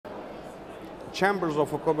chambers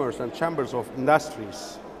of commerce and chambers of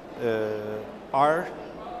industries are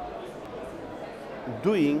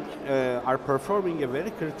performing a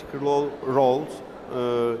very critical role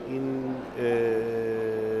in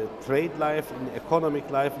trade life, in economic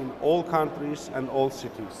life, in all countries and all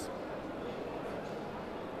cities.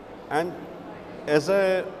 And as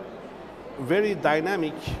a very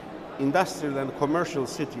dynamic industrial and commercial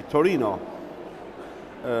city, Torino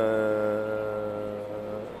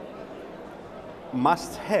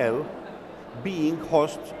must have being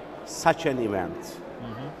host such an event,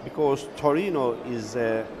 because Torino is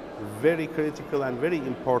a very critical and very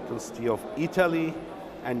important city of Italy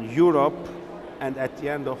and Europe, and at the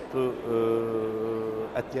end of the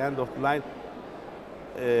line,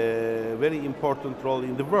 a very important role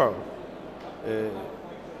in the world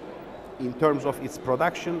in terms of its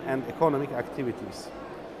production and economic activities.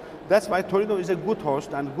 That's why Torino is a good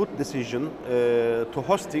host and good decision to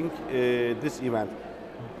hosting this event.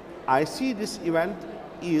 I see this event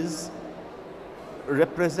is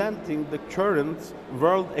representing the current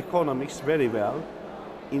world economics very well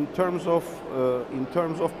in terms of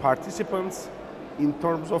participants, in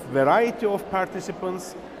terms of variety of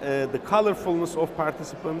participants, the colorfulness of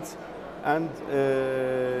participants, and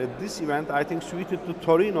this event I think suited to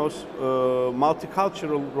Torino's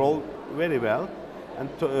multicultural role very well. And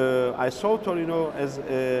I saw Torino as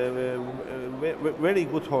a very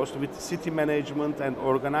good host with city management and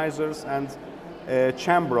organizers and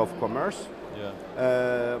chamber of commerce.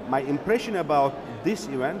 Yeah. My impression about this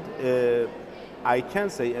event, I can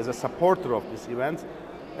say as a supporter of this event,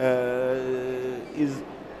 is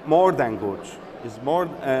more than good.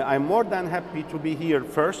 I'm more than happy to be here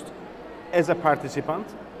first as a participant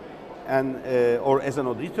and or as an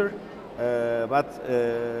auditor, but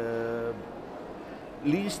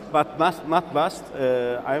least but not last,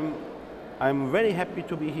 I'm very happy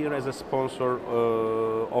to be here as a sponsor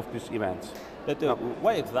of this event. But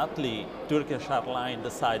why exactly Turkish Airlines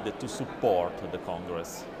decided to support the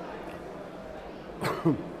Congress?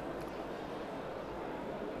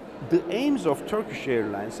 The aims of Turkish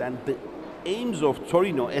Airlines and the aims of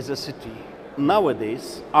Torino as a city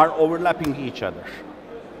nowadays are overlapping each other.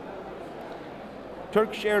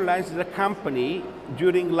 Turkish Airlines is a company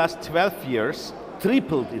during last 12 years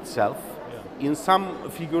tripled itself, in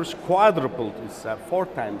some figures quadrupled itself, 4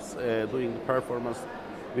 times doing the performance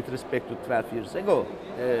with respect to 12 years ago.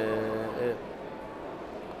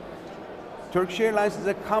 Turkish Airlines is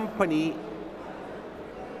a company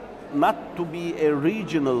not to be a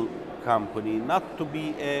regional company, not to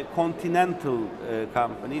be a continental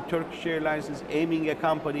company. Turkish Airlines is aiming a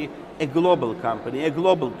company, a global company, a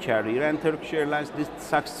global carrier, and Turkish Airlines this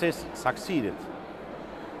succeeded.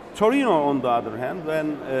 Torino, on the other hand,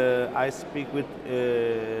 when I speak with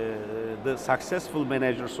the successful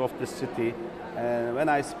managers of the city, when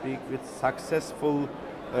I speak with successful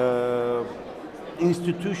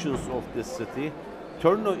institutions of this city,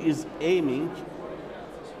 Torino is aiming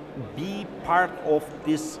be part of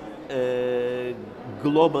this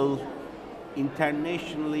global,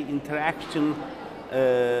 internationally interaction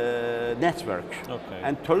network. Okay.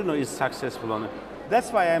 And Torino is successful on it.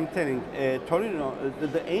 That's why I'm telling Torino,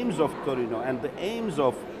 the aims of Torino and the aims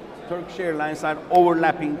of Turkish Airlines are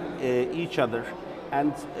overlapping each other,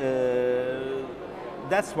 and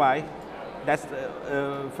that's why,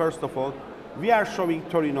 first of all, we are showing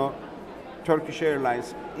Torino, Turkish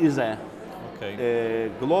Airlines is a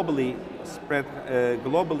globally spread,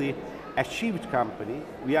 globally achieved company.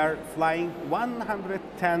 We are flying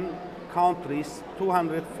 110 countries,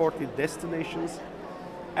 240 destinations,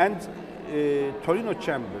 and Torino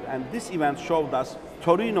Chamber, and this event showed us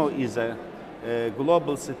Torino is a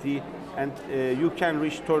global city, and you can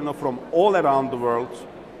reach Torino from all around the world,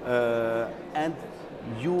 and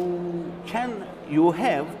you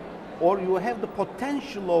have the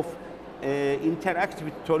potential of interact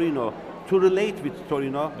with Torino, to relate with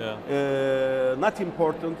Torino. Yeah. Not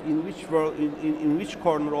important in which world, in which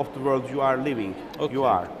corner of the world you are living. Okay. You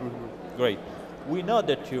are. Mm-hmm. Great. We know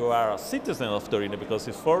that you are a citizen of Torino because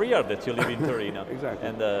it's 4 years that you live in Torino. Exactly.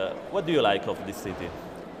 And what do you like of this city?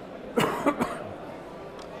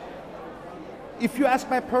 If you ask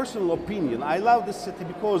my personal opinion, I love this city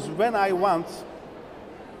because when I want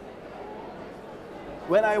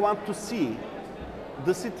to see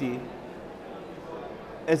the city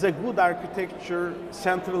as a good architecture,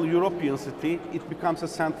 Central European city, it becomes a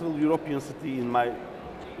Central European city in my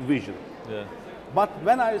vision. Yeah. But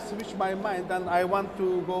when I switch my mind and I want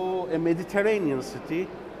to go a Mediterranean city,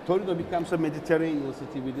 Torino becomes a Mediterranean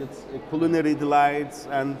city with its culinary delights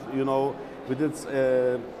and, you know, with its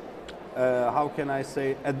how can I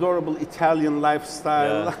say, adorable Italian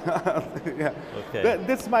lifestyle. Yeah. Yeah. Okay.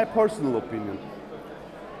 That's my personal opinion.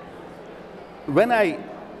 When I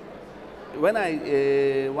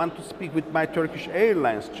want to speak with my Turkish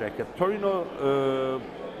Airlines jacket, Torino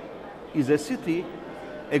is a city,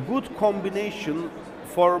 a good combination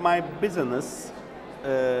for my business,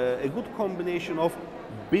 a good combination of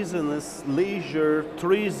business, leisure,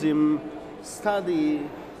 tourism, study,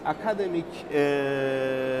 academic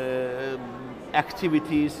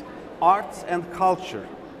activities, arts and culture,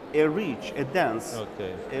 a reach, a dance,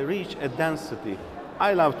 Okay. a reach, a density.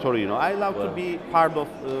 I love Torino. I love to be part of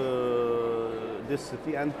this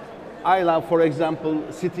city, and I love, for example,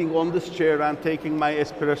 sitting on this chair and taking my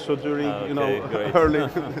espresso during, Great. early.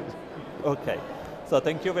 Okay. So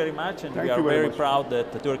thank you very much, and Thank we are you very very much. proud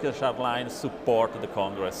that the Turkish Airlines support the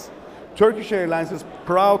Congress. Turkish Airlines is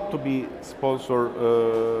proud to be sponsor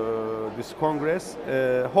this Congress.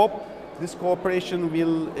 Hope this cooperation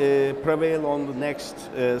will prevail on the next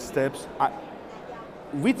steps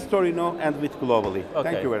with Torino and with globally.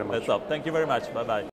 Okay. Thank you very much. That's all. Thank you very much. Bye-bye.